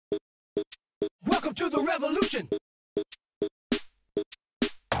Welcome to the revolution.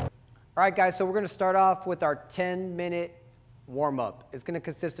 All right, guys, so we're going to start off with our 10-minute warm-up. It's going to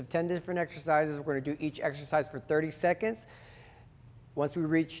consist of 10 different exercises. We're going to do each exercise for 30 seconds. Once we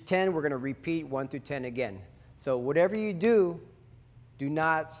reach 10, we're going to repeat 1 through 10 again. So whatever you do, do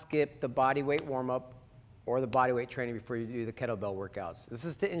not skip the body weight warm-up or the body weight training before you do the kettlebell workouts. This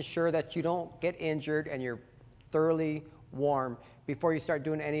is to ensure that you don't get injured and you're thoroughly warm before you start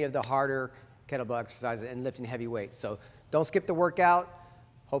doing any of the harder kettlebell exercises and lifting heavy weights. So don't skip the workout.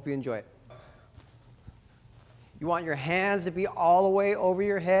 Hope you enjoy it. You want your hands to be all the way over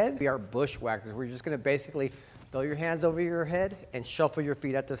your head. We are bushwhackers. We're just going to basically throw your hands over your head and shuffle your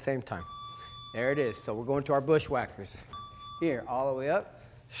feet at the same time. There it is. So we're going to our bushwhackers. Here, all the way up,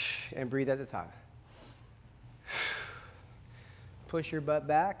 and breathe at the top. Push your butt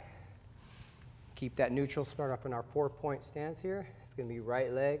back. Keep that neutral. Start off in our 4-point stance here. It's going to be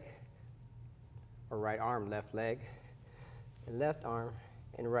right leg, or right arm, left leg, and left arm,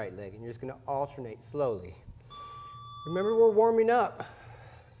 and right leg. And you're just going to alternate slowly. Remember, we're warming up,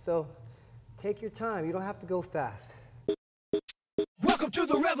 so take your time. You don't have to go fast. Welcome to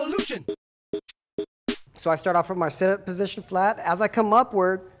the revolution. So I start off from my sit-up position flat. As I come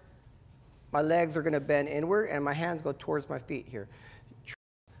upward, my legs are going to bend inward, and my hands go towards my feet here.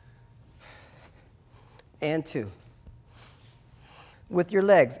 And 2. With your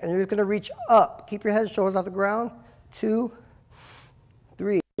legs, and you're just going to reach up. Keep your head and shoulders off the ground. 2,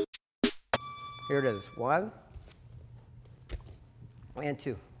 3. Here it is. 1. And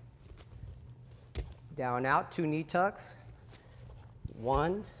 2. Down, out, 2 knee tucks.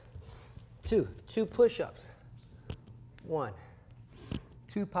 1, 2. 2 push-ups. 1.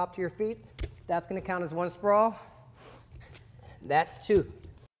 2 pop to your feet. That's going to count as 1 sprawl. That's 2.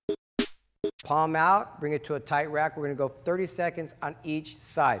 Palm out, bring it to a tight rack. We're going to go 30 seconds on each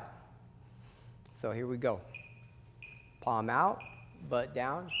side. So here we go. Palm out, butt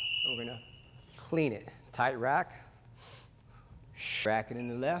down. And we're going to clean it. Tight rack. Rack it in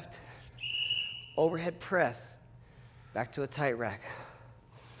the left. Overhead press. Back to a tight rack.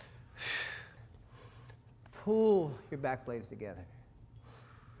 Pull your back blades together.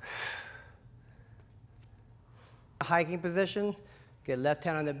 Hiking position. Get left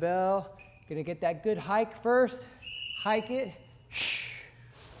hand on the bell. Gonna get that good hike first. Hike it.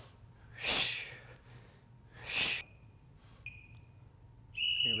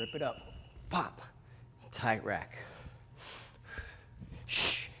 Gonna rip it up. Pop. Tight rack.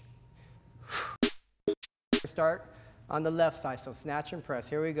 Start on the left side, so snatch and press.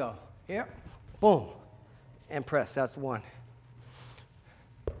 Here we go. Here. Boom. And press. That's 1.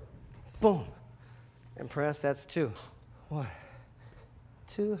 Boom. And press. That's 2. 1,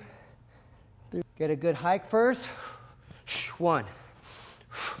 2, 3. Get a good hike first. 1,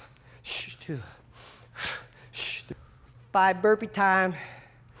 2, 3. 5 burpee time.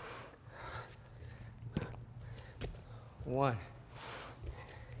 1,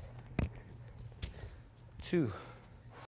 2.